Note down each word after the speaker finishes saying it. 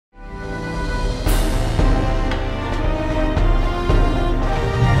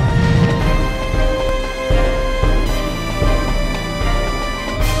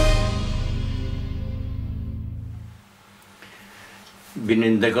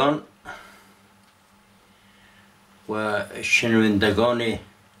بینندگان و شنوندگان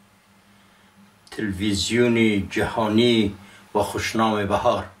تلویزیون جهانی و خوشنام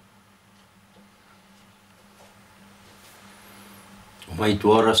بهار،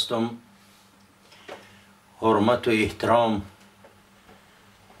 امیدوار هستم حرمت و احترام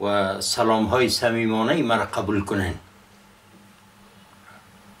و سلام های صمیمانه مرا قبول کنین.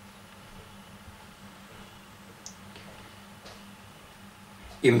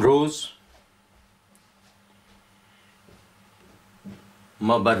 امروز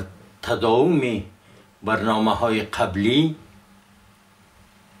ما بر تداوم برنامه های قبلی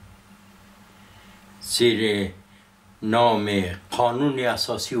زیر نام قانون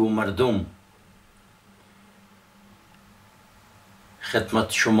اساسی و مردم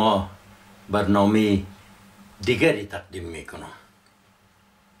خدمت شما برنامه دیگری تقدیم میکنم.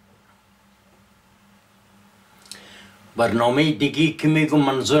 برنامه دیگی که میگم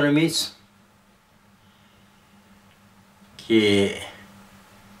منظورم است که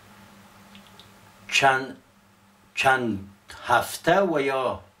چند هفته و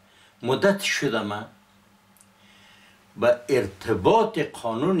یا مدت شده من به ارتباط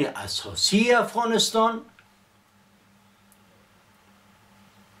قانون اساسی افغانستان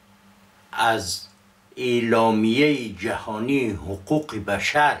از اعلامیه جهانی حقوق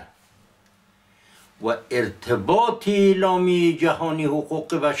بشر و ارتباط اعلامیه جهانی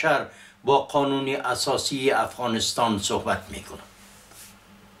حقوق بشر با قانون اساسی افغانستان صحبت میکنم.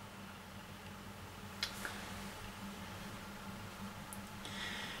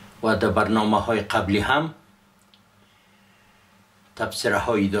 و در برنامه های قبلی هم تبصره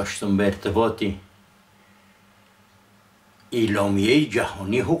هایی داشتم به ارتباط اعلامیه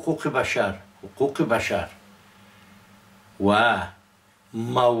جهانی حقوق بشر و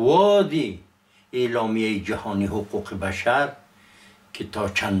مواد اعلامیه جهانی حقوق بشر که تا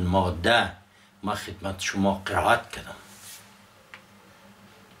چند ماده ما خدمت شما قرائت کردم.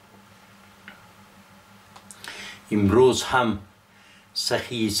 امروز هم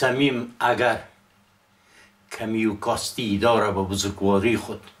سخی صمیم اگر کمی و کاستی داره به بزرگواری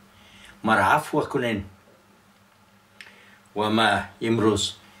خود مرا عفو کنین و ما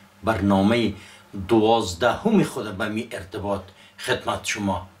امروز برنامه 12 خود به می ارتباط خدمت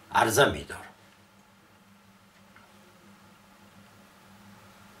شما عرضه می دارم.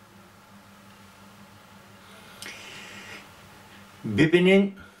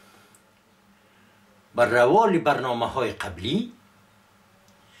 ببینین بر روال برنامه های قبلی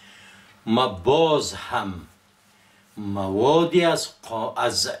ما باز هم موادی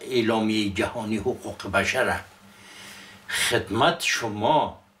از اعلامیه جهانی حقوق بشر خدمت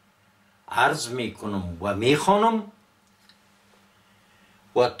شما عرض میکنم و میخوانم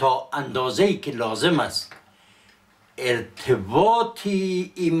و تا اندازه‌ای که لازم است ارتباط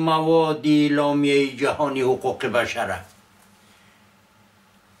این مواد اعلامیه جهانی حقوق بشر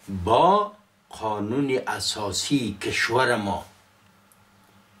با قانون اساسی کشور ما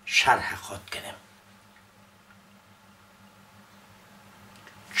شرح خود کنیم.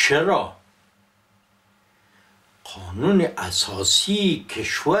 چرا قانون اساسی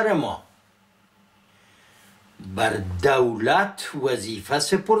کشور ما بر دولت وظیفه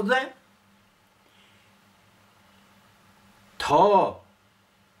سپرده تا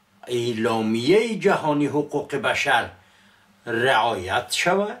اعلامیه جهانی حقوق بشر رعایت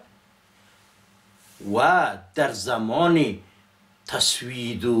شود و در زمان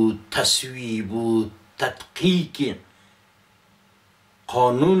تصویب و تدقیق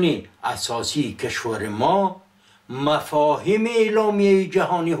قانون اساسی کشور ما مفاهیم اعلامیه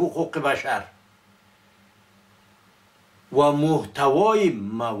جهانی حقوق بشر و محتوای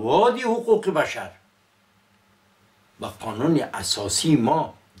مواد حقوق بشر و قانون اساسی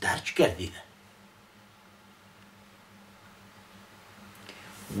ما درج گردیده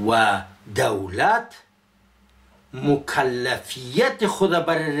و دولت مکلفیت خود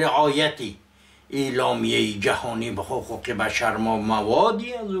بر رعایت اعلامیه جهانی به حقوق بشر ما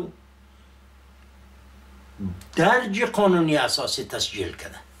موادی از او درج قانونی اساسی تسجیل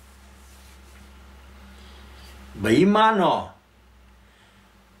کرده. به این معنا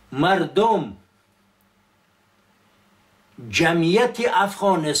مردم، جمعیت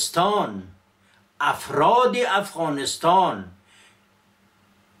افغانستان، افراد افغانستان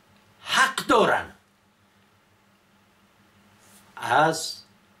حق دارن از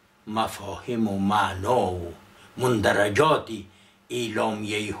مفاهیم و معنا و مندرجات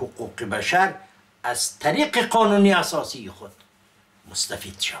اعلامیه حقوق بشر از طریق قانونی اساسی خود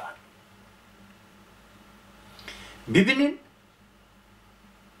مستفید شوند. ببینید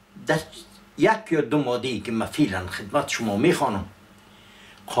در یک یا دو ماده‌ای که من فعلا خدمت شما میخوانم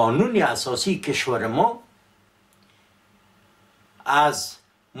قانون اساسی کشور ما از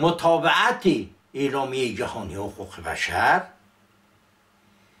مطابقت اعلامیه جهانی حقوق بشر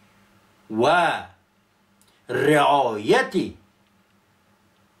و رعایت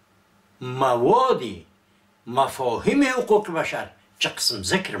مواد مفاهیم حقوق بشر چه قسم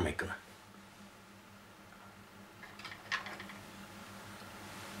ذکر میکنه.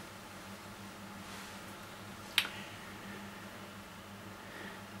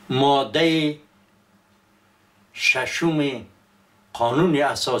 ماده 6 قانون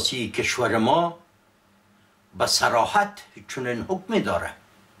اساسی کشور ما به صراحت چنین حکم داره: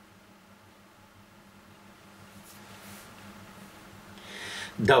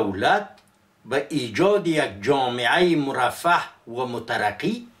 دولت به ایجاد یک جامعه مرفه و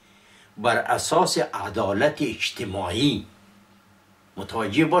مترقی بر اساس عدالت اجتماعی،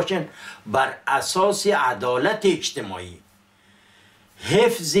 متوجه باشین، بر اساس عدالت اجتماعی،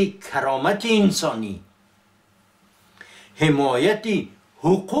 حفظ کرامت انسانی، حمایت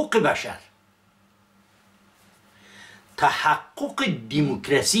حقوق بشر، تحقق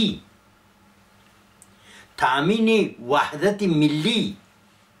دموکراسی، تأمین وحدت ملی،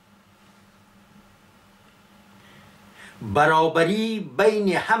 برابری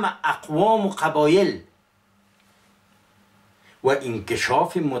بین همه اقوام و قبایل و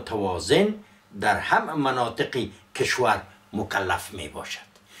انکشاف متوازن در همه مناطق کشور مکلف می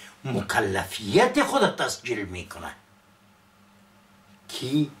باشد. مکلفیت خود تسجیل می کنه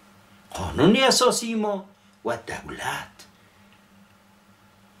کی؟ قانون اساسی ما و دولت.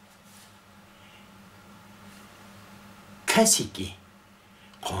 کسی که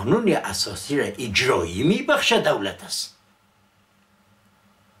قانون اساسی را اجرایی می بخشه دولت است.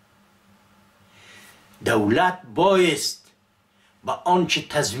 دولت بایست با آنچه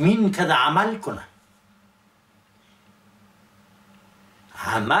تضمین کرده عمل کنه.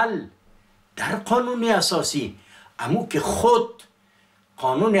 عمل در قانون اساسی، اما که خود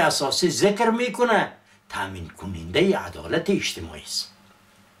قانون اساسی ذکر میکنه، تامین کننده عدالت اجتماعی است.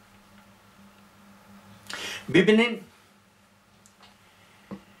 ببینین،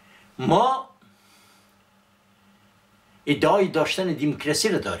 ما ادعای داشتن دموکراسی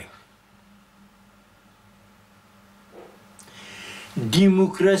را داریم.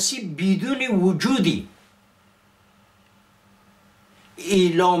 دموکراسی بدون وجودی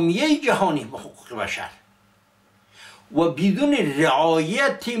اعلامیه جهانی حقوق بشر و بدون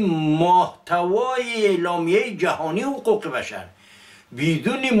رعایت محتوای اعلامیه جهانی حقوق بشر،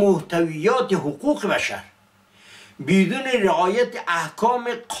 بدون محتویات حقوق بشر، بدون رعایت احکام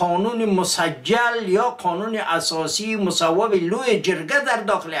قانون مسجل یا قانون اساسی مصوب لوی جرگه در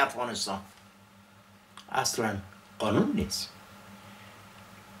داخل افغانستان، اصلا قانون نیست.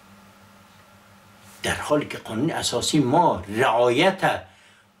 در حالی که قانون اساسی ما رعایت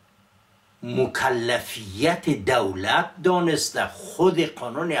مکلفیت دولت دانسته، خود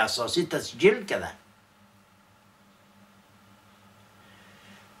قانون اساسی تسجیل کرده.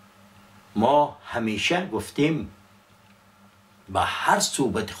 ما همیشه گفتیم، به هر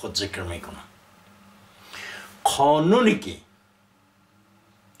صحبت خود ذکر میکنم، قانونی که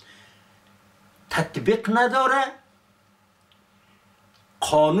تطبیق نداره،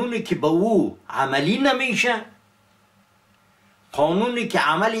 قانونی که به او عملی نمیشه، قانونی که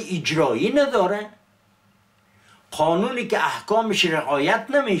عمل اجرایی نداره، قانونی که احکامش رعایت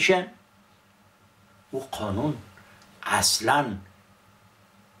نمیشه، او قانون اصلا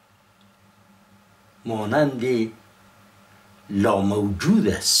مانند لاموجود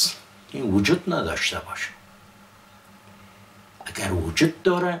است. این وجود نداشته باشه. اگر وجود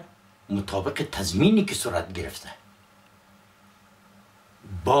داره، مطابق تضمینی که صورت گرفته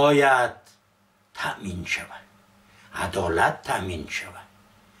باید تأمین شود، عدالت تأمین شود.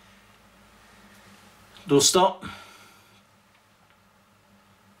 دوستا،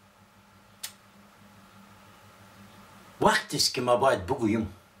 وقتی است که ما باید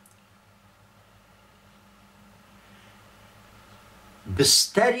بگوییم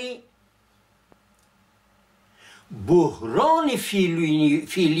بستری بحران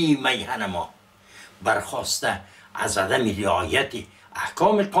فعلی میهن ما برخواسته از عدم رعایت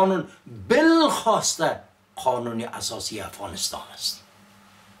احکام قانون، بالخواسته قانون اساسی افغانستان است.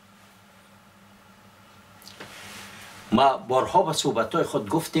 ما بارها به صحبتهای خود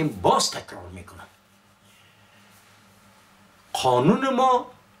گفتیم، باز تکرار میکنم، قانون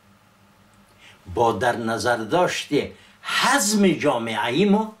ما با در نظر داشته حزم جامعه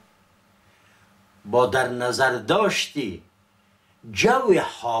ما، با در نظر داشته جو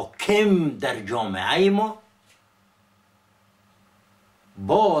حاکم در جامعه ما،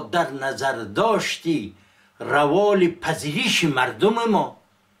 با در نظر داشتی روال پذیرش مردم ما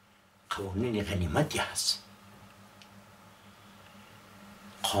قوانین غنیمتی هست.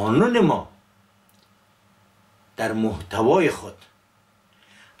 قانون ما در محتوای خود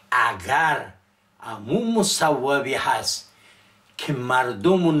اگر همون مصوبی هست که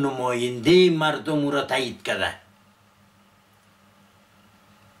مردم و نماینده مردم را تایید کرده،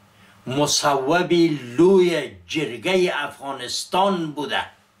 مصوبی لوی جرگه افغانستان بوده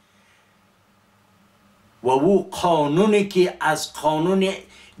و او قانونی که از قانون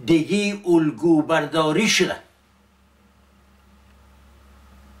دیگه الگو برداری شده،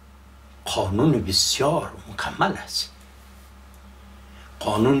 قانون بسیار مکمل است،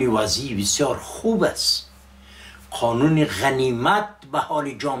 قانون وضعی بسیار خوب است، قانون غنیمت به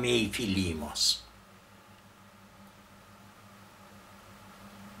حال جامعه فعلی ماست.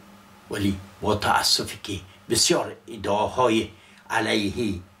 ولی با تأسفی که بسیار ادعاهای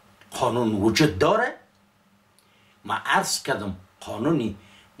علیه قانون وجود داره، ما عرض کردم قانونی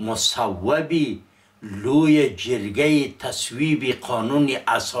مصوبی لوی جرگه تصویب قانون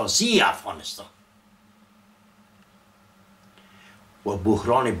اساسی افغانستان و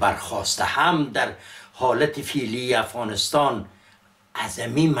بحران برخاسته هم در حالت فعلی افغانستان از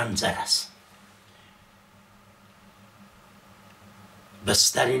این منظر است.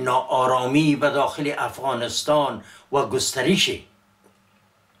 بستر ناآرامی به داخل افغانستان و گسترش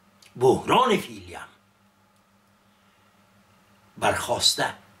بحران فعلی هم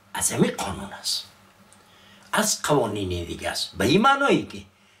برخاسته از این قانون است، از قوانین دیگه است، به این معنایی که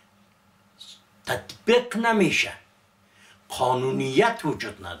تطبیق نمیشه، قانونیت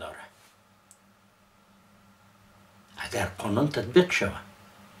وجود نداره. اگر قانون تطبیق شود،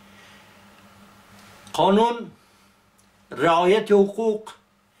 قانون، رعایت حقوق،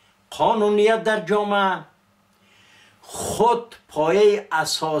 قانونیت در جامعه خود پایه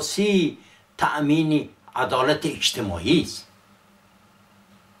اساسی تأمین عدالت اجتماعی است.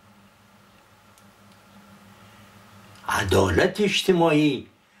 عدالت اجتماعی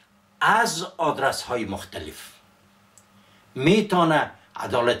از آدرس های مختلف میتونه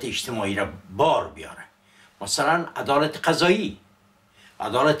عدالت اجتماعی را بار بیاره. مثلا عدالت قضایی،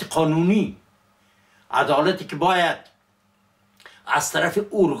 عدالت قانونی، عدالتی که باید از طرف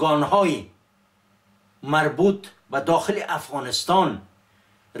ارگان های مربوط به داخل افغانستان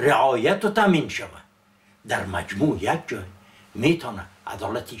رعایت و تامین شود. در مجموع یک جای میتونه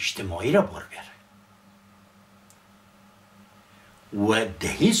عدالت اجتماعی را بار بیاره و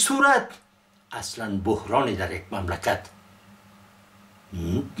در این صورت اصلا بحرانی در یک مملکت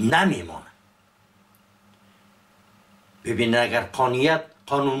نمیمانه. ببین اگر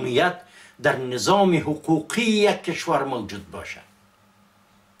قانونیت در نظام حقوقی یک کشور موجود باشه،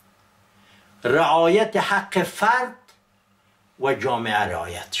 رعایت حق فرد و جامعه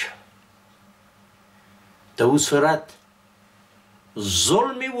رعایت شد، در اون صورت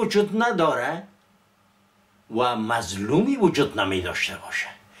ظلمی وجود نداره و مظلومی وجود نمی داشته باشه.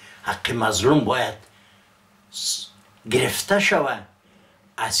 حق مظلوم باید گرفته شود.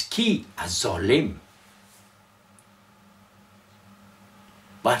 از کی؟ از ظالم.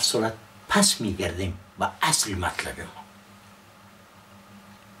 بر صورت پس میگردیم به اصل مطلب ما.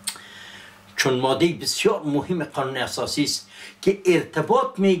 چون ماده بسیار مهم قانون اساسی است که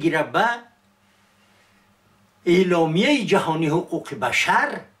ارتباط میگیره به اعلامیه جهانی حقوق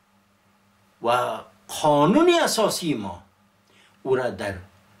بشر و قانون اساسی ما، او را در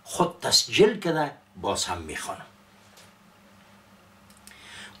خود تسجیل کرده. باز هم میخوانم.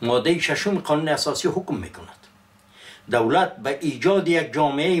 ماده 6 قانون اساسی حکم میکند دولت به ایجاد یک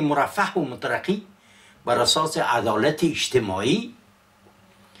جامعه مرفه و مترقی بر اساس عدالت اجتماعی،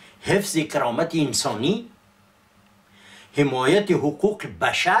 حفظ کرامت انسانی، حمایت حقوق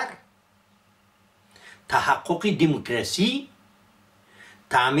بشر، تحقق دموکراسی،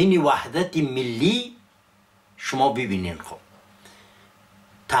 تأمین وحدت ملی. شما ببینین خب،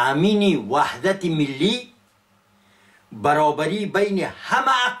 تأمین وحدت ملی، برابری بین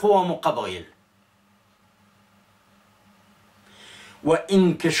همه اقوام و قبایل و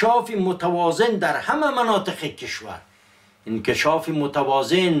انکشاف متوازن در همه مناطق کشور، انکشاف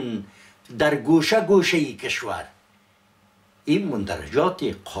متوازن در گوشه گوشه کشور. این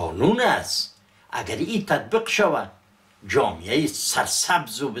مندرجات قانون است. اگر این تطبیق شود، جامعه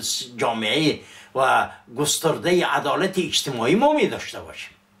سرسبز و جامعه و گسترده عدالت اجتماعی ما می داشته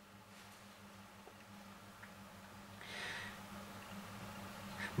باشیم.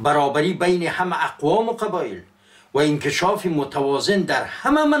 برابری بین همه اقوام و قبایل و انکشاف متوازن در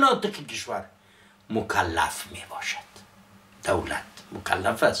همه مناطق کشور مکلف می باشد. دولت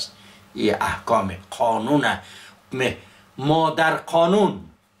مکلف است این احکام قانون ما در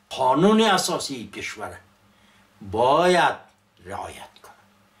قانون اساسی کشور باید رعایت کنه.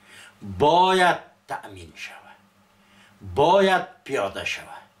 باید تأمین شود، باید پیاده شود،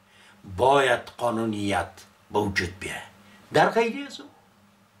 باید قانونیت به وجود بیاید. در غیر از او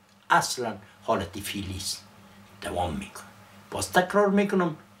اصلا حالت فعلی است، دوام میکنه. باز تکرار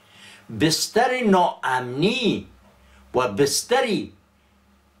میکنم، بستر ناامنی و بستر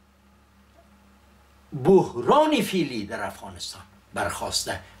بحران فعلی در افغانستان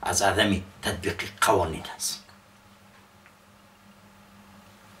برخواسته از عدم تطبیق قوانین است.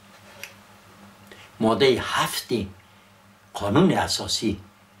 ماده 7 قانون اساسی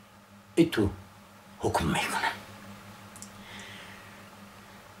ایتو حکم میکنه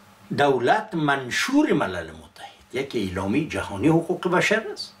دولت منشور ملل متحد، یکی اعلامیه جهانی حقوق بشر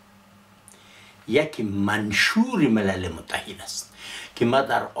است، یکی منشور ملل متحد است که ما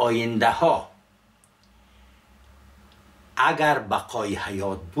در آینده ها اگر بقای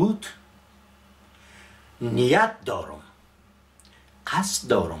حیات بود نیت دارم، قصد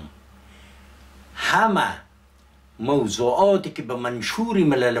دارم همه موضوعاتی که به منشور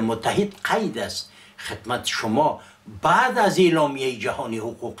ملل متحد قید است خدمت شما بعد از اعلامیه جهانی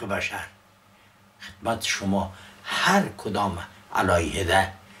حقوق بشر خدمت شما هر کدام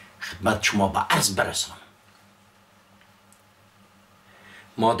علیحده خدمت شما به عرض برسانم.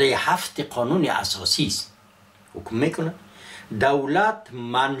 ماده 7 قانون اساسی است حکم میکنه دولت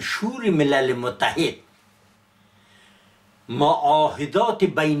منشور ملل متحد، معاهدات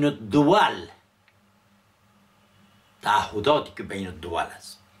بین الدول، تعهداتی که بین الدول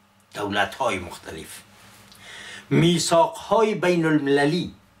است، دولت های مختلف، میثاق های بین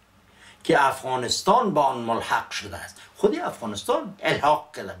المللی که افغانستان با آن ملحق شده است، خود افغانستان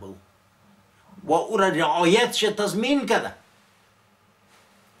الحاق کرده به او و او را رعایتش تضمین کرده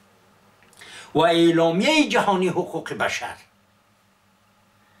و اعلامیه جهانی حقوق بشر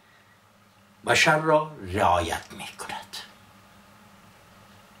بشر را رعایت می کند.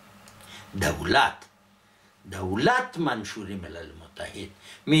 دولت منشور ملل متحد،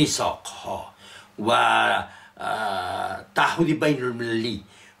 میثاق ها و تعهد بین المللی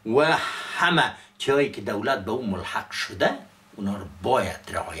و همه چیزایی که دولت به اون ملحق شده اونا رو باید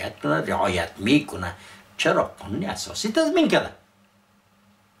رعایت کنه، رعایت میکنه. چرا؟ قانون اساسی تضمین کرده.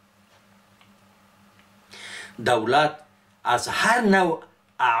 دولت از هر نوع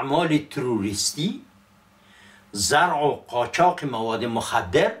اعمال تروریستی، زرع و قاچاق مواد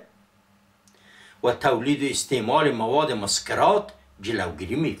مخدر و تولید و استعمال مواد مسکرات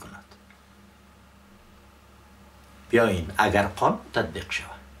جلوگیری می کند. بیاین اگر قانون تطبیق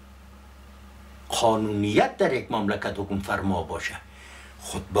شود، قانونیت در یک مملکت حکم فرما باشه،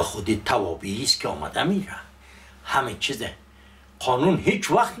 خود به خودی توابعی است که آمده میره. همه چیزه. قانون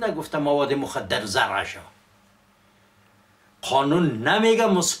هیچ وقت نگفته مواد مخدر زرع شود. قانون نمیگه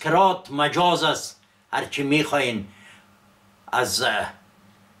مسکرات مجاز است، هرچی میخواین از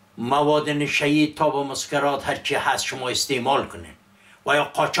مواد نشئی تا به مسکرات هرچی هست شما استعمال کنین و یا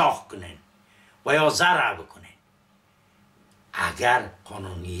قاچاق کنین و یا زرع بکنین. اگر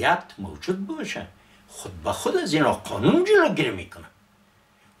قانونیت موجود باشه خود به خود از اینا قانون جلوگیری میکنه.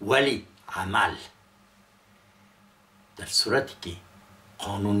 ولی عمل در صورتی که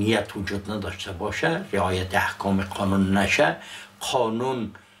قانونیت وجود نداشته باشه، رعایت احکام قانون نشه،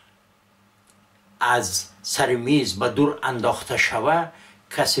 قانون از سر میز به دور انداخته شوه،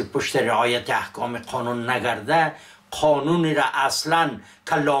 کسی پشت رعایت احکام قانون نگرده، قانونی را اصلا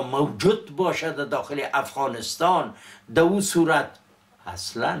کلا موجود باشه در داخل افغانستان، در اون صورت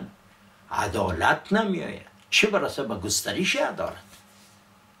اصلا عدالت نمی آید. چه برسه به گسترش عدالت؟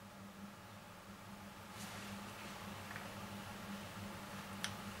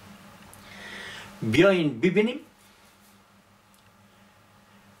 بیاین ببینیم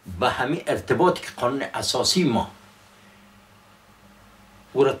به همین ارتباطی که قانون اساسی ما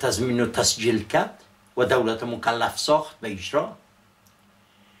او را تضمین و تسجیل کرد و دولت مکلف ساخت به اجرا.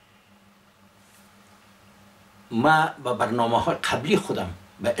 ما به برنامه های قبلی خودم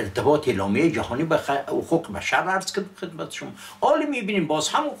به ارتباط اعلامیه جهانی به حقوق بشر عرض کردم خدمت شما. حالا میبینیم باز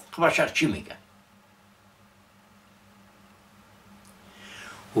هم حقوق بشر چی میگه.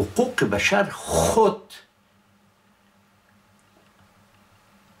 حقوق بشر خود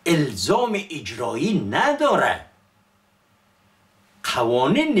الزام اجرایی نداره.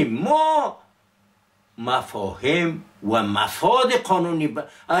 قوانین ما مفاهیم و مفاد قانونی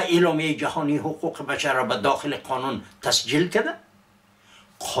اعلامیه جهانی حقوق بشر را به داخل قانون تسجیل کرده.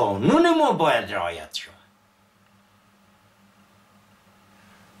 قانون ما باید رعایت شود.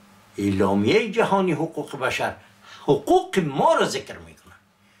 اعلامیه جهانی حقوق بشر حقوق ما را ذکر میکنه،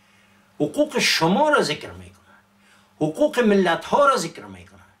 حقوق شما را ذکر میکنه، حقوق ملت ها را ذکر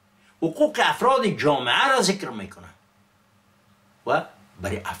میکنه، حقوق افراد جامعه را ذکر میکنه و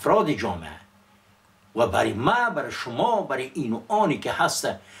برای افراد جامعه و برای ما، برای شما، برای این و آنی که هست،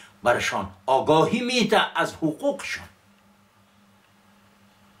 برایشان آگاهی میده از حقوقشان.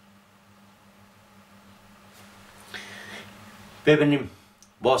 ببینیم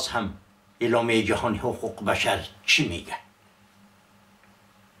باز هم اعلامیه جهانی حقوق بشر چی میگه.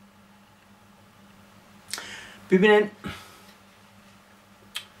 ببینین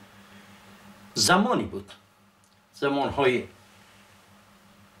زمانی بود، زمانهای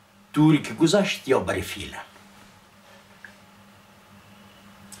دوری که گذشت یا برای فعلا،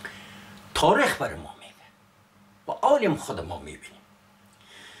 تاریخ برای ما میگه و عالم خود ما میبینیم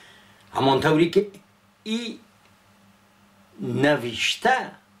همانطوری که این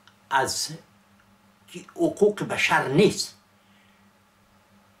نوشته از حقوق بشر نیست.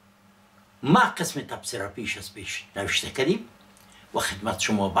 ما قسم تفسیر پیش از پیش نوشته کردیم و خدمت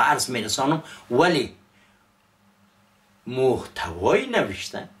شما به عرض میرسانم، ولی محتوای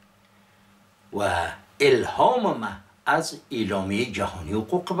نوشته و الهام ما از اعلامیه جهانی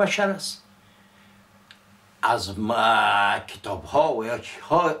حقوق بشر است، از کتاب ها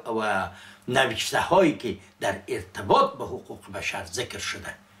و نوشته هایی که در ارتباط به حقوق بشر ذکر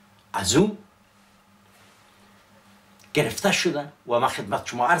شده از اون گرفته شده و من خدمت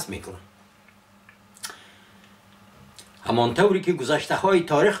شما عرض میکنم. همانطوری که گذشته های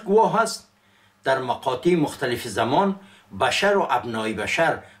تاریخ گواه است، در مقاطع مختلف زمان بشر و ابنای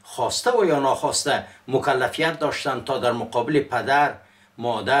بشر خواسته و یا ناخواسته مکلفیت داشتند تا در مقابل پدر،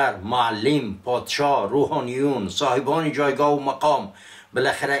 مادر، معلم، پادشاه، روحانیون، صاحبان جایگاه و مقام،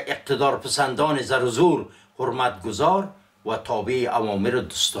 بالاخره اقتدار پسندان زر و زور حرمتگزار و تابع اوامر و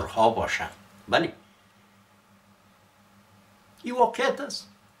دستورها باشند. بله این واقعیت است،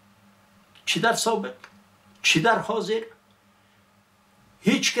 چی در سابق چی در حاضر.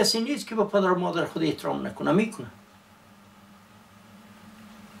 هیچ کسی نیست که به پدر و مادر خود احترام نکنه، میکنه.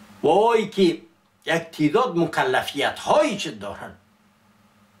 وای که یک تعداد مکلفیت هایی چه دارن،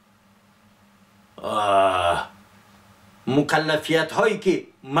 مکلفیت هایی که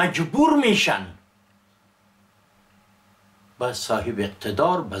مجبور میشن با صاحب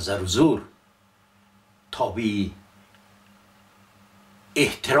اقتدار به زر و زور تابع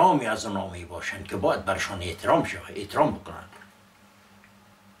احترامی از اونا می باشن که باید برشان احترام شود، احترام بکنن.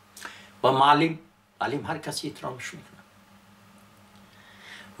 و معلم هر کسی احترامش میکنه.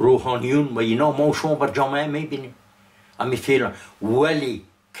 روحانیون و اینا ما و شما بر جامعه میبینیم امی فعلا، ولی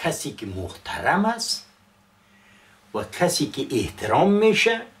کسی که محترم است و کسی که احترام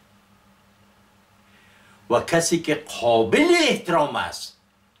میشه و کسی که قابل احترام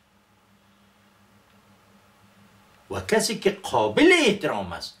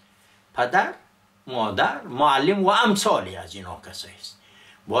است پدر، مادر، معلم و امثالی از اینا کسایی است،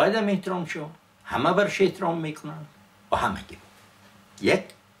 باید هم احترام شو. همه برش احترام میکنن و همه گیم. یک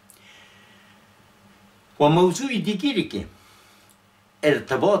و موضوع دیگری که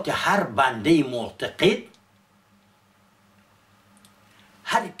ارتباط هر بنده معتقد،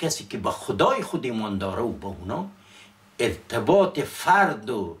 هر کسی که به خدای خود ایمان داره و به اونا، ارتباط فرد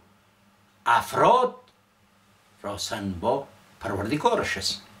و افراد راسن با پروردگارش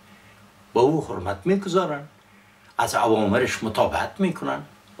است، با او حرمت میگذارن، از اوامرش مطابقت میکنن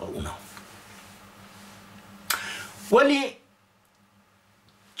با اونا. ولی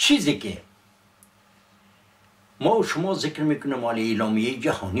چیزی که ما و شما ذکر میکنیم مال اعلامیه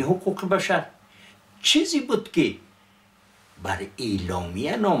جهانی حقوق بشر، چیزی بود که بر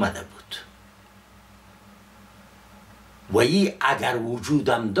اعلامیه نامده بود و ای اگر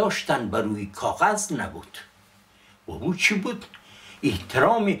وجودم داشتن بر روی کاغذ نبود. و او چی بود؟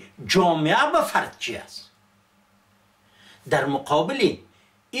 احترام جامعه به فرد چی است؟ در مقابل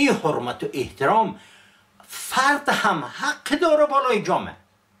این حرمت و احترام، فرد هم حق داره بالای جامعه.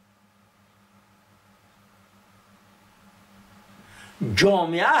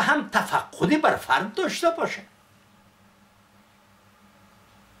 جامعه هم تفقدی بر فرد داشته باشه.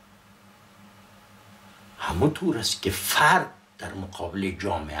 همونطور است که فرد در مقابل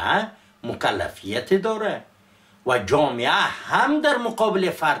جامعه مکلفیت داره و جامعه هم در مقابل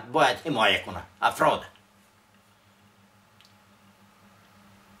فرد باید حمایت کنه.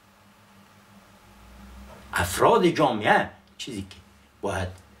 افراد جامعه چیزی که باید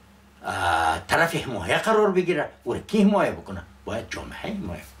طرف حمایه قرار بگیره و کی حمایه بکنه؟ باید جامعه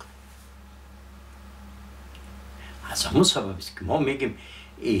حمایه بکنه. از همون سبب است که ما میگیم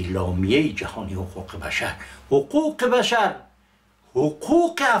اعلامیه جهانی حقوق بشر،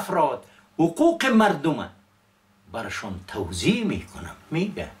 حقوق افراد، حقوق مردم برشان توضیح میکنم،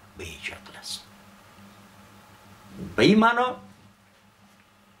 میگه به این شکل است. به این معنا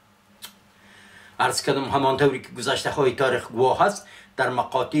عرض کردم همانطوری که گذشته های تاریخ گواه هست، در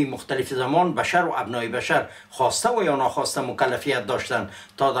مقاطع مختلف زمان بشر و ابنای بشر خواسته و یا ناخواسته مکلفیت داشتند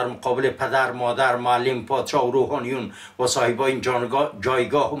تا در مقابل پدر، مادر، معلم، پادشاه و روحانیون و صاحبای این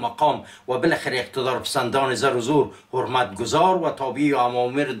جایگاه و مقام و بالاخره اقتدار پسندان زر و زور حرمت گذار و تابع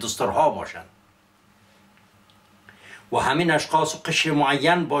اوامر دستورها باشند و همین اشخاص و قشر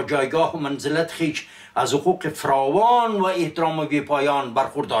معین با جایگاه و منزلت خیش از حقوق فراوان و احترام بی پایان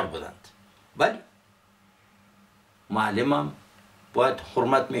برخوردار بودند. ولی معلمم باید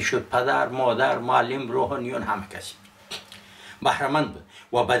حرمت میشد، پدر، مادر، معلم، روحانیون، همه کسی بهره‌مند بود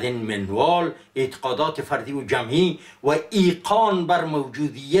و بدین منوال اعتقادات فردی و جمعی و ایقان بر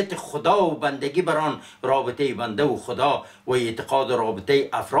موجودیت خدا و بندگی بر آن رابطه بنده و خدا و اعتقاد رابطه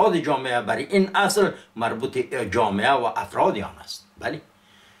افراد جامعه بر این اصل مربوط جامعه و افراد آن است. بله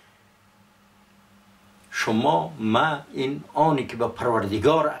شما ما این آنی که به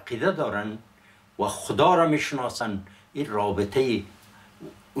پروردگار عقیده دارن و خدا را میشناسن، این رابطه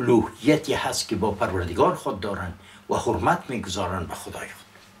الوهیتی هست که با پروردگار خود دارن و حرمت میگذارن به خدای خود،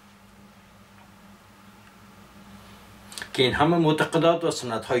 که این همه معتقدات و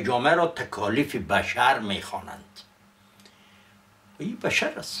سنت های جامعه را تکالیف بشر میخوانند. این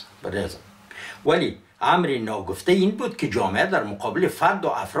بشر است ولی امر ناگفته این بود که جامعه در مقابل فرد و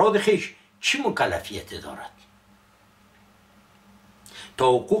افراد خیش چه مکلفیتی دارد تا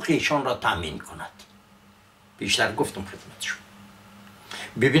حقوق ایشان را تامین کند. بیشتر گفتم خدمتشون.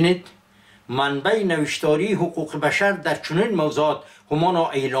 ببینید منبع نوشتاری حقوق بشر در چنین موضوعات همانا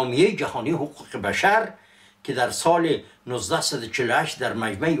اعلامیه جهانی حقوق بشر که در سال 1948 در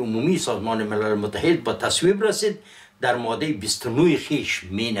مجمع عمومی سازمان ملل متحد با تصویب رسید در ماده 29 خیش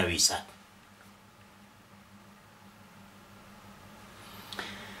می نویسد: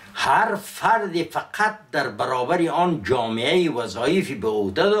 هر فرد فقط در برابر آن جامعه وظایفی به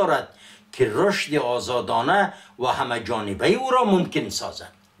عهده دارد که رشد آزادانه و همه جانبه او را ممکن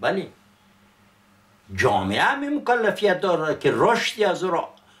سازد. بله جامعه همین مکلفیت دارد که رشدی از او را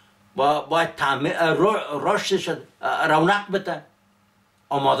باید رشدش رونق بده،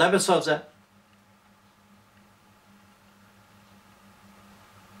 آماده بسازه.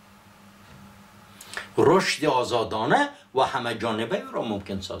 رشد آزادانه و همه جانبه او را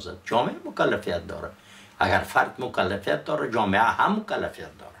ممکن سازد. جامعه مکلفیت داره. اگر فرد مکلفیت داره جامعه هم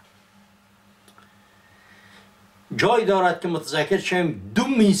مکلفیت داره. جای دارد که متذکر شویم دو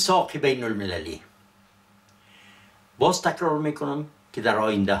میثاق بین المللی. باز تکرار میکنم که در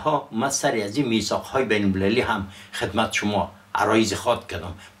آینده ها من سری از این میثاق های بین المللی هم خدمت شما عرایض خواهد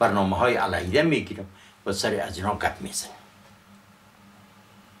کردم، برنامه های علیحده میگیرم و سری از اینا گپ میزنم.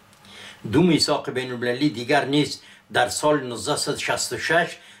 دو میثاق بین المللی دیگر نیست در سال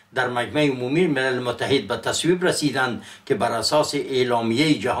 1966 در مجمع عمومی ملل متحد به تصویب رسیدند که بر اساس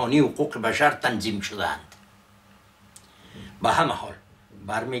اعلامیه جهانی حقوق بشر تنظیم شدند. به همه حال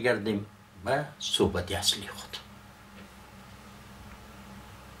برمیگردیم به صحبت اصلی خود.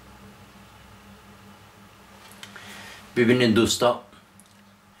 ببینید دوستا،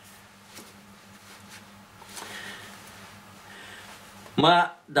 ما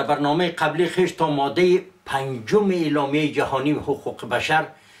در برنامه قبلی خیش تا ماده 5 اعلامیه جهانی حقوق بشر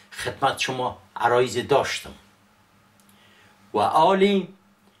خدمت شما عرایض داشتم و عالی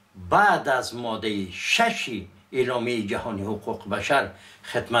بعد از ماده 6 اعلامیه جهانی حقوق بشر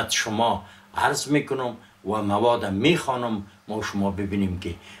خدمت شما عرض میکنم و مواد میخوانم ما شما ببینیم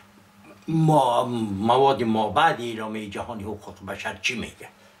که مواد ما بعد اعلامیه جهانی حقوق بشر چی میگه.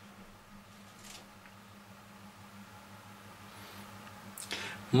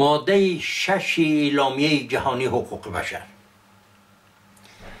 ماده 6 اعلامیه جهانی حقوق بشر: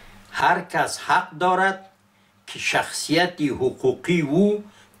 هر کس حق دارد که شخصیت حقوقی او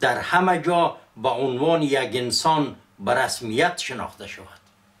در همه جا به عنوان یک انسان به رسمیت شناخته شود.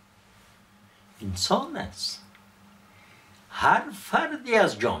 انسان است. هر فردی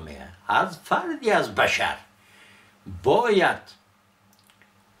از جامعه، هر فردی از بشر باید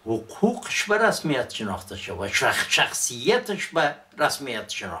حقوقش به رسمیت شناخته شود، شخصیتش به رسمیت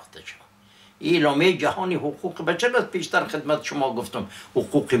شناخته شود. اعلامیه جهانی حقوق بشر از پیشتر خدمت شما گفتم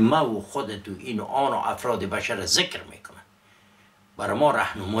حقوق ما و خودت و این و آن و افراد بشر ذکر میکنه، برای ما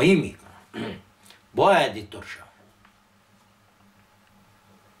راهنمایی میکنه. باید اینطور شود.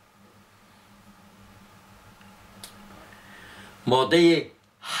 ماده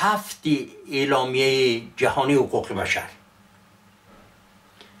 7 اعلامیه جهانی حقوق بشر: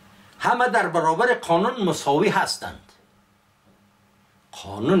 همه در برابر قانون مساوی هستند.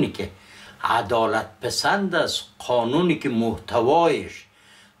 قانونی که عدالت پسند است، قانونی که محتوایش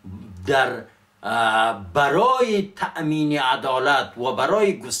در برای تأمین عدالت و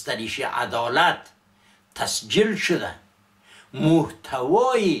برای گسترش عدالت تسجیل شده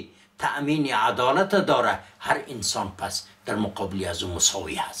محتوای تأمین عدالت داره، هر انسان پس در مقابل از او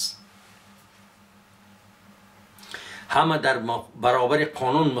مساوی هست. همه در برابر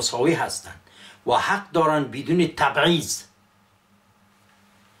قانون مساوی هستند و حق دارند بدون تبعیض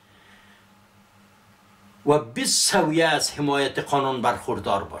و بالسویه از حمایت قانون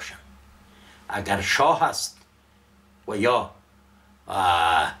برخوردار باشند. اگر شاه است و یا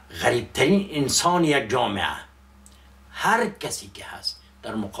غریبترین انسان یک جامعه، هر کسی که هست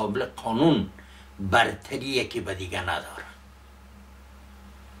در مقابل قانون برتری یکی به دیگه نداره.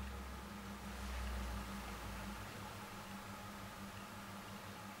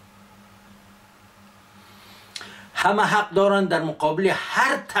 همه حق دارند در مقابل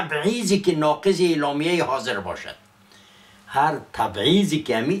هر تبعیضی که ناقض اعلامیه حاضر باشد. هر تبعیضی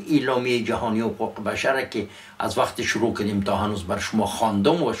که همین اعلامیه جهانی حقوق بشر که از وقت شروع کردیم تا هنوز بر شما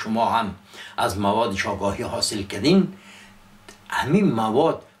خواندم و شما هم از موادش آگاهی حاصل کردین، همین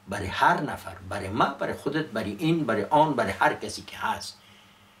مواد برای هر نفر، برای ما، برای خودت، برای این، برای آن، برای هر کسی که هست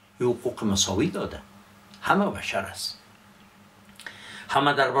حقوق مساوی داده. همه بشر است،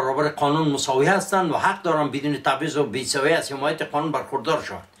 همه در برابر قانون مساوی هستند و حق دارند بدون تبعیض و بی‌سویه از حمایت قانون برخوردار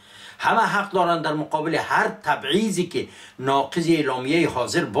شوند. همه حق دارند در مقابل هر تبعیضی که ناقض اعلامیه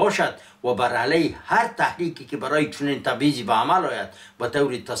حاضر باشد و بر علیه هر تحریکی که برای چنین تبعیضی به عمل آید به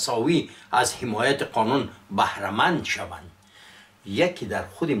طور تساوی از حمایت قانون بهره‌مند شوند. یکی در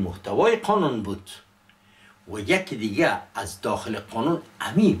خود محتوای قانون بود و یکی دیگه از داخل قانون.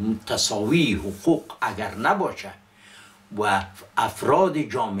 همین تساوی حقوق اگر نباشه و افراد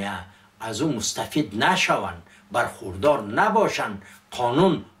جامعه از او مستفید نشوند، برخوردار نباشند،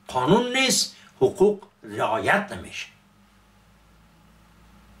 قانون نیست، حقوق رعایت نمیشه.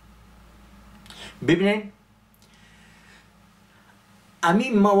 ببینید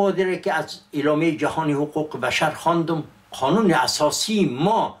همین موادی را که از اعلامیه جهانی حقوق بشر خواندم، قانون اساسی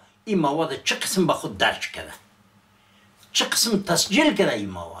ما این مواد چه قسم به خود درج کرده، چه قسم تسجیل کرده این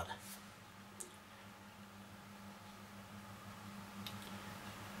مواد.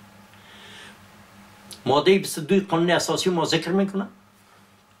 ماده 22 قانون اساسی ما ذکر میکنه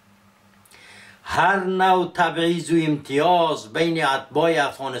هر نوع تبعیض و امتیاز بین اتباع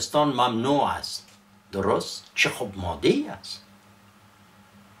افغانستان ممنوع است. درست؟ چه خوب ماده ای است،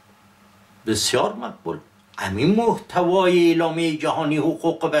 بسیار مقبول. همین محتوای اعلامیه جهانی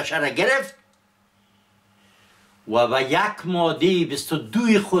حقوق بشر گرفت و به یک ماده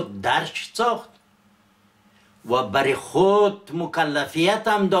 22 خود درج ساخت و برای خود مکلفیت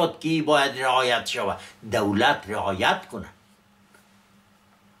هم داد که باید رعایت شود، دولت رعایت کنه.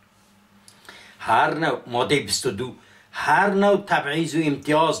 هر نوع ماده 22 هر نوع تبعیض و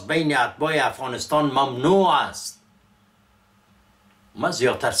امتیاز بین اتباع افغانستان ممنوع است. من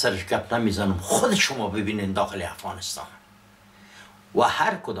زیادتر سرش گپ نمیزنم، خود شما ببینید داخل افغانستان و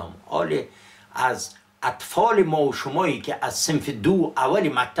هر کدام حال از اطفال ما و شمایی که از صنف 2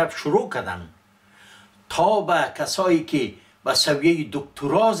 اول مکتب شروع کردن تا به کسایی که به سویه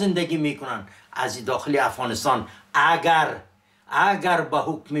دکترا زندگی میکنن از داخل افغانستان، اگر به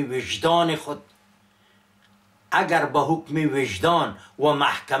حکم وجدان خود، اگر به حکم وجدان و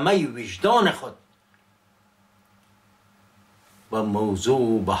محکمه وجدان خود به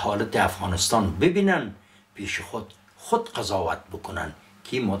موضوع به حالت افغانستان ببینن، پیش خود قضاوت بکنن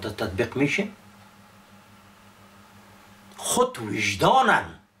که این ماده تطبیق میشه. خود وجدانن،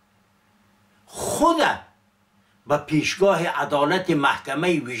 خود به پیشگاه عدالت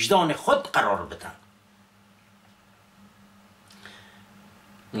محکمه وجدان خود قرار بدن.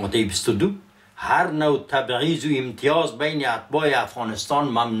 ماده 22 هر نوع تبعیض و امتیاز بین اتباع افغانستان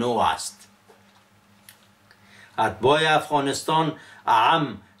ممنوع است. اتباع افغانستان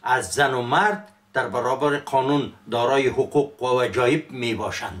اعم از زن و مرد در برابر قانون دارای حقوق و وجایب می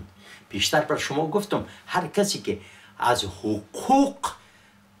باشند. پیشتر بر شما گفتم هر کسی که از حقوق،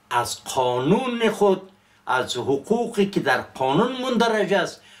 از قانون خود، از حقوقی که در قانون مندرج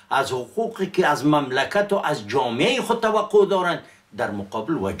است، از حقوقی که از مملکت و از جامعه خود توقع دارند، در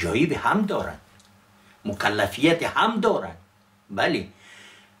مقابل وجایب هم دارند، مکلفیت هم دارند. بله،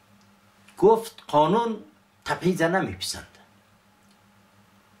 گفت قانون تبعیض نمیپسند.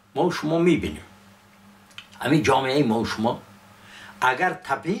 ما و شما میبینیم همین جامعه ما و شما اگر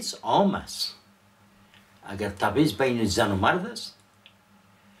تبعیض عام است، اگر تبعیض بین زن و مرد است،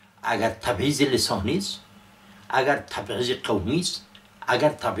 اگر تبعیض لسانی است، اگر تبعیض قومی است، اگر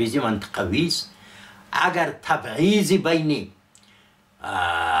تبعیض منطقوی است، اگر تبعیض بین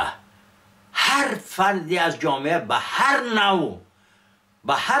هر فردی از جامعه به هر نوع،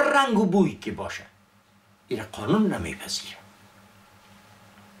 به هر رنگ و بوی که باشه، این قانون نمیپذیره.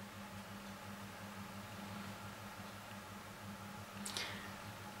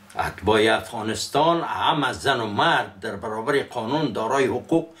 اتباع افغانستان هم از زن و مرد در برابر قانون دارای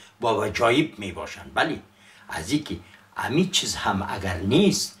حقوق و وجایب می باشند. بله، از اینکه همین چیز هم اگر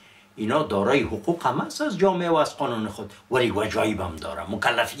نیست، اینا دارای حقوق هم هست از جامعه و از قانون خود، ولی وجایب هم داره،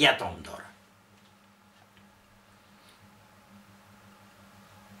 مکلفیت هم داره.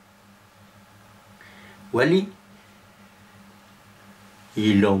 ولی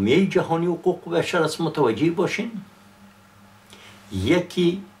اعلامیه جهانی حقوق بشر است، متوجه باشین،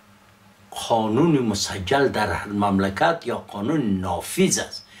 یکی قانون مسجل در هر مملکت یا قانون نافذ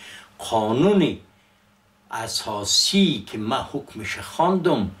است. قانون اساسی که من حکمش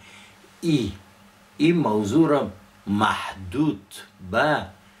خواندم، این موضوع را محدود به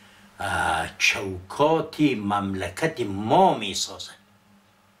چوکات مملکت ما می سازه.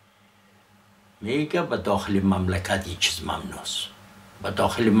 میگه به داخل مملکت این چیز ممنوعست، به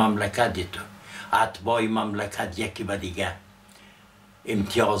داخل مملکت تو اتباع مملکت یکی به دیگه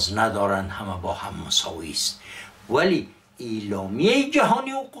امتیاز ندارن، همه با هم مساوی است. ولی اعلامیه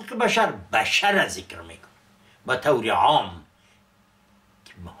جهانی حقوق بشر را ذکر میکنه به طور عام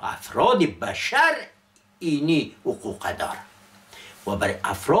که افراد بشر اینی حقوق داره و برای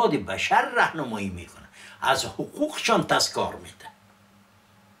افراد بشر راهنمایی میکنه، از حقوقشان تذکار میده.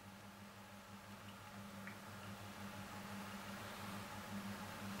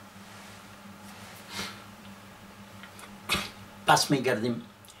 پس میگردیم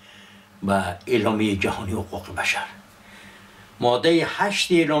به اعلامیه جهانی حقوق بشر. ماده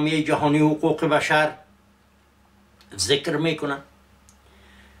 8 اعلامیه جهانی حقوق بشر ذکر میکنه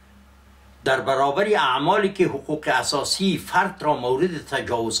در برابر اعمالی که حقوق اساسی فرد را مورد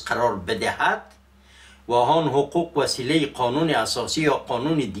تجاوز قرار بدهد و آن حقوق وسیله قانون اساسی یا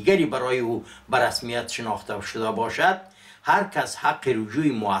قانون دیگری برای او به رسمیت شناخته شده باشد، هر کس حق رجوع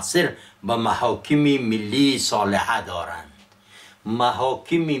مؤثر به محاکم ملی صالحه دارند.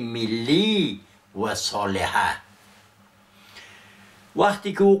 محاکم ملی و صالحه.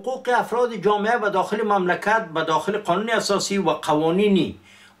 وقتی که حقوق افراد جامعه به داخل مملکت به داخل قانون اساسی و قوانینی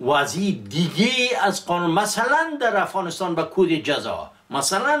وضعی دیگه از قانون، مثلا در افغانستان به کود جزا،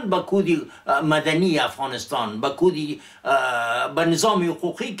 مثلا به کود مدنی افغانستان، به کود به نظام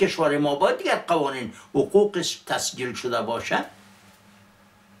حقوقی کشور ما، با دیگر قوانین حقوقش تسجیل شده باشه،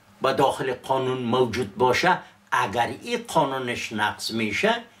 به داخل قانون موجود باشه، اگر این قانونش نقض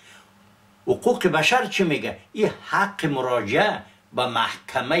میشه، حقوق بشر چی میگه؟ این حق مراجعه به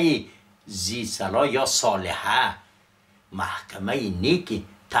محکمه ذی صلاح یا صالحه، محکمه نیکی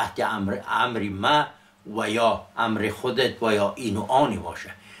تحت امر ما و یا امر خودت و یا این و آنی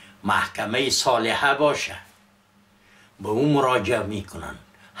باشه، محکمه صالحه باشه، به اون مراجعه میکنن،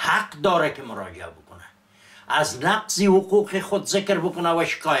 حق داره که مراجعه بکنه، از نقض حقوق خود ذکر بکنه و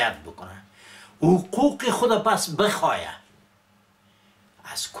شکایت بکنه، حقوق خود پس بخواهد.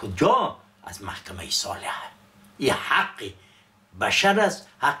 از کجا؟ از محکمه صالحه. این حق بشر است،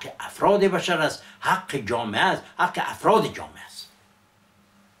 حق افراد بشر است، حق جامعه است، حق افراد جامعه است.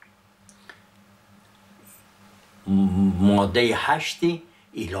 ماده 8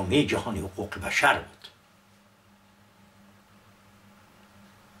 اعلامیه جهانی حقوق بشر بود.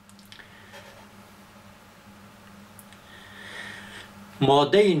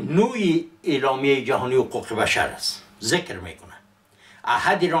 ماده 9 اعلامیه جهانی حقوق بشر است، ذکر میکنه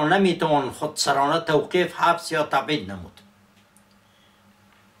احدی را نمیتوان خودسرانه توقیف، حبس یا تبعید نمود.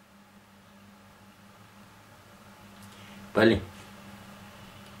 بله،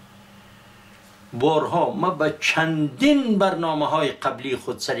 بارها ما به چندین برنامه های قبلی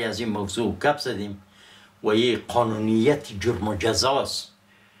خودسری از این موضوع گپ زدیم و یه قانونیت جرم و جزاست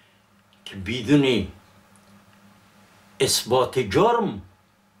که بدون اثبات جرم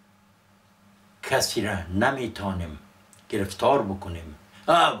کسی را نمیتونیم گرفتار بکنیم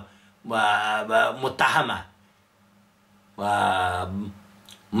و متهمه و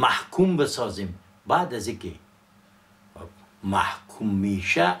محکوم بسازیم. بعد از اینکه محکوم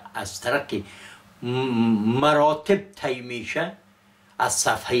میشه از طرق مراتب طی میشه، از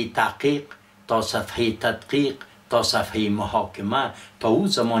صفحه تحقیق تا صفحه تدقیق تا صفحه محاکمه، تا اون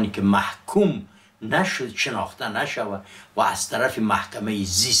زمانی که محکوم نشد، شناخته نشود و از طرف محکمه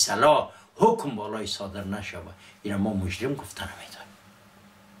ذی صلاح حکم بالای صادر نشود، این ما مجرم گفته نمیتونیم.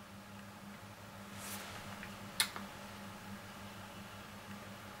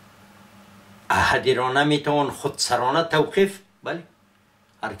 احدی را نمیتوان خودسرانه توقیف. بله،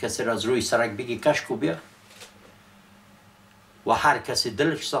 هر کسی را از روی سرک بگی کشک و بیا و هر کسی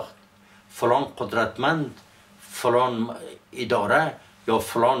دلش ساخت فلان قدرتمند، فلان اداره یا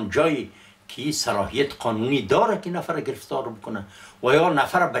فلان جایی که صلاحیت قانونی داره که نفر گرفتار بکنه و یا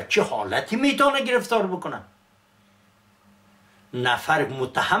نفر به چه حالتی میتونه گرفتار بکنه، نفر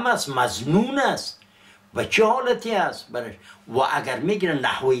متهم است، مظنون است، و چه حالتی است برش، و اگر میگیرن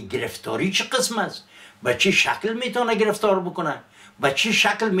نحوه گرفتاری چه قسم است، به چه شکل میتونه گرفتار بکنه، به چه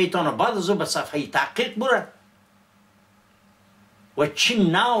شکل میتونه بعد از او به صفحه تحقیق بره، و چه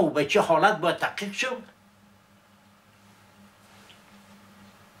نوع به چه حالت باید تحقیق شد.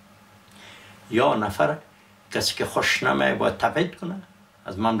 یا نفر کسی که خوش نمیه باید تبعید کنه،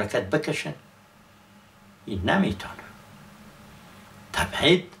 از مملکت بکشن، این نمیتونه.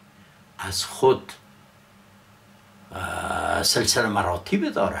 تبعید از خود سلسله مراتب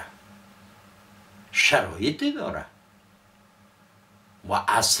داره، شرایطی داره، و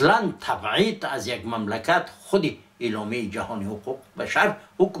اصلا تبعید از یک مملکت خودی اعلامیه جهانی حقوق بشر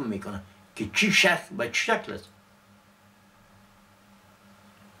حکم میکنه که چی شکل به چی شکل است.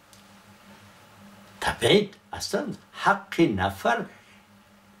 تبعید اصلا حق نفر،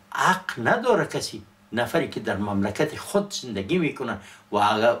 حق نداره کسی، نفری که در مملکت خود زندگی میکنه و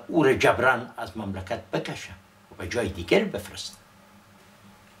اگر او را جبران از مملکت بکشه و به جای دیگر بفرست.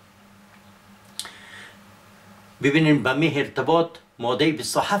 ببینیم به می ارتباط ماده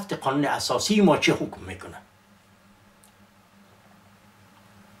 27 قانون اساسی ما چه حکم میکنه.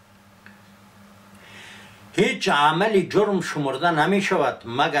 هیچ عمل جرم شمرده نمی شود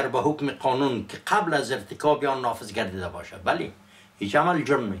مگر به حکم قانون که قبل از ارتکاب آن نافذ گردیده باشد. بله، هیچ عمل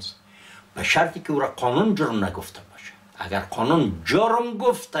جرم نیست به شرطی که او را قانون جرم نگفته باشه. اگر قانون جرم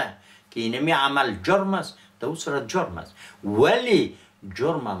گفته که اینمی عمل جرم است، در اون صورت جرم است، ولی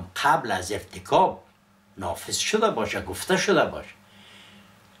جرمم قبل از ارتکاب نافذ شده باشه، گفته شده باشه،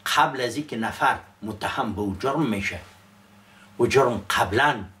 قبل از اینکه نفر متهم به او جرم میشه و جرم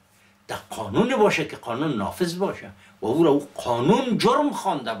قبلا در قانون باشه که قانون نافذ باشه و او را او قانون جرم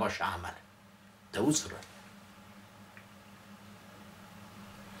خوانده باشه عمل، در اون صورت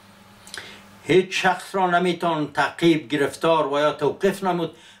هیچ شخص را نمیتون تعقیب، گرفتار و یا توقیف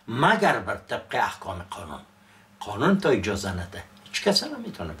نمود مگر بر طبق احکام قانون. قانون تا اجازه نده هیچ کس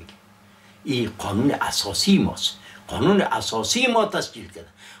نمیتونه بگه. این قانون اساسی ماست، قانون اساسی ما تسجیل کرده،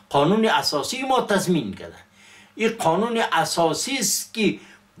 قانون اساسی ما تضمین کرده. این قانون اساسی است که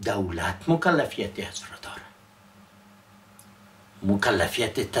دولت مکلفیتی از را داره،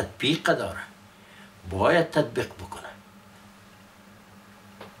 مکلفیت تطبیق داره، باید تطبیق بکنه.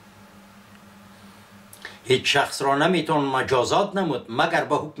 هیچ شخص را نمیتون مجازات نمود مگر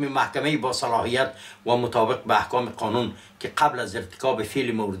به حکم محکمه با صلاحیت و مطابق به احکام قانون که قبل از ارتکاب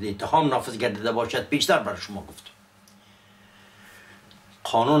فعل مورد اتهام نافذ گردیده باشد. پیشتر بر شما گفتم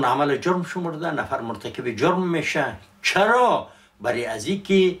قانون عمل جرم شمرده، نفر مرتکب جرم میشه. چرا؟ برای از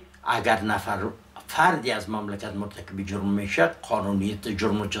اینکه اگر نفر فردی از مملکت مرتکب جرم میشه، قانونیت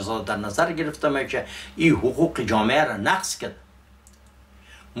جرم و جزا در نظر گرفته میشه، این حقوق جامعه را نقض کرد،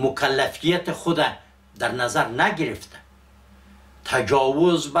 مکلفیت خود در نظر نگرفته،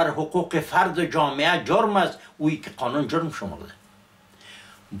 تجاوز بر حقوق فرد جامعه جرم است، اویی که قانون جرم شمرده.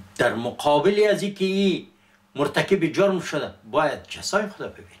 در مقابل از اینکه این مرتکب جرم شده باید جزای خدا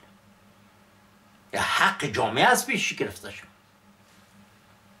ببینه، یا حق جامعه از پیش گرفته شد.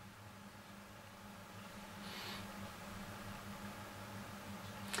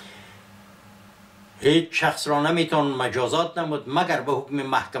 هیچ شخص را نمیتون مجازات نمود مگر به حکم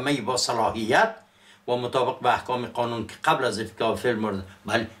محکمه با صلاحیت و مطابق به احکام قانون که قبل از ارتکاب فعل مورد،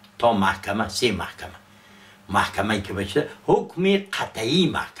 بله تا محکمه، 3 محکمه، محکمه که بشه حکم قطعی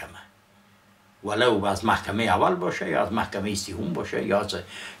محکمه، ولو از محکمه اول باشه یا از محکمه سوم باشه یا از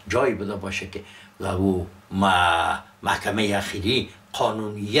جایی بوده باشه که او محکمه اخیری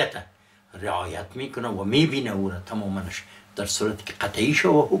قانونیت رعایت میکنه و میبینه او را تمامش. در صورتی که قطعی شو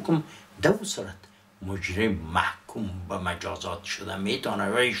و حکم، در اون صورت مجرم محکوم به مجازات شده میتونه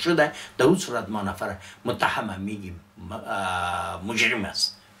و شده، در اون صورت ما نفر متهم میگیم مجرم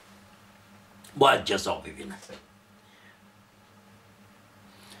است، باید جزا ببینه.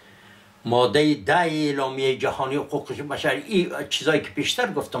 ماده 10 اعلامیه جهانی حقوق بشر، این چیزایی که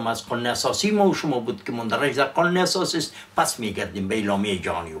پیشتر گفتم از قانون اساسی ما و شما بود که مندرج در قانون اساسی است، پس میگردیم به اعلامیه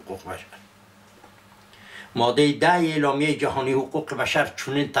جهانی حقوق بشر. ماده 10 اعلامیه جهانی حقوق بشر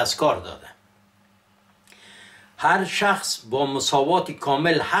چنین تذکار داده: هر شخص با مساوات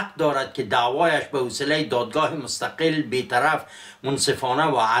کامل حق دارد که دعوایش به وسیله دادگاه مستقل، بی‌طرف، منصفانه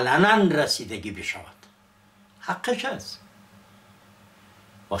و علنا رسیدگی بشود. حقش است.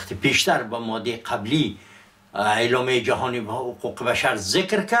 وقتی پیشتر با ماده قبلی اعلامیه جهانی حقوق بشر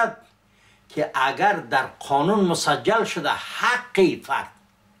ذکر کرد که اگر در قانون مسجل شده حق فرد،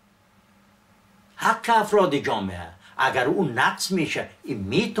 حق افراد جامعه، اگر اون نقض میشه، این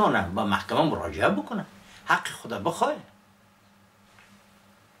میتونه با محکمه مراجعه بکنه، حق خدا بخواه.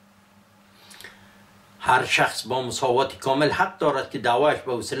 هر شخص با مساوات کامل حق دارد که دعوایش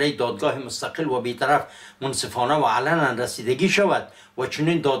به وسیله دادگاه مستقل و بیطرف منصفانه و علنا رسیدگی شود و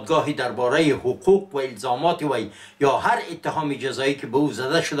چنین دادگاهی درباره حقوق و الزامات وی یا هر اتهام جزایی که به او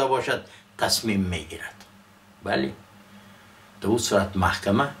زده شده باشد تصمیم میگیرد. بله، در اون صورت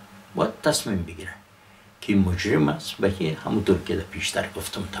محکمه باید تصمیم بگیره که مجرم است و که همونطور که در پیشتر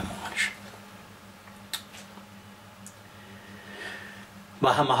گفتم تماما شد.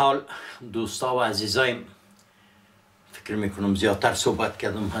 به همه حال دوستا و عزیزایم، فکر میکنم زیادتر صحبت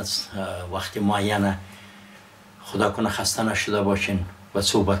کردم از وقت معینه. خدا کنه خسته نشده باشین و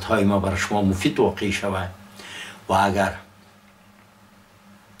صحبت های ما برای شما مفید واقع شود و اگر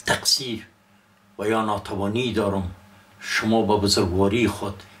تقصیر و یا ناتوانی دارم شما با بزرگواری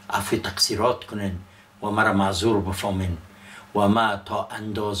خود عفو تقصیرات کنین و مرا معذور بفهمین و ما تا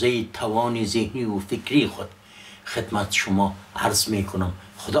اندازه توان ذهنی و فکری خود خدمت شما عرض میکنم.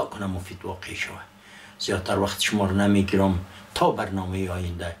 خدا کنه مفید واقع شود. زیادتر وقت شما رو نمیگیرم. تا برنامه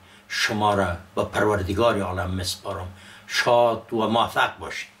آینده شما را به پروردگار عالم میسپارم. شاد و موفق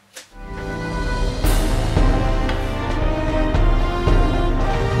باشید.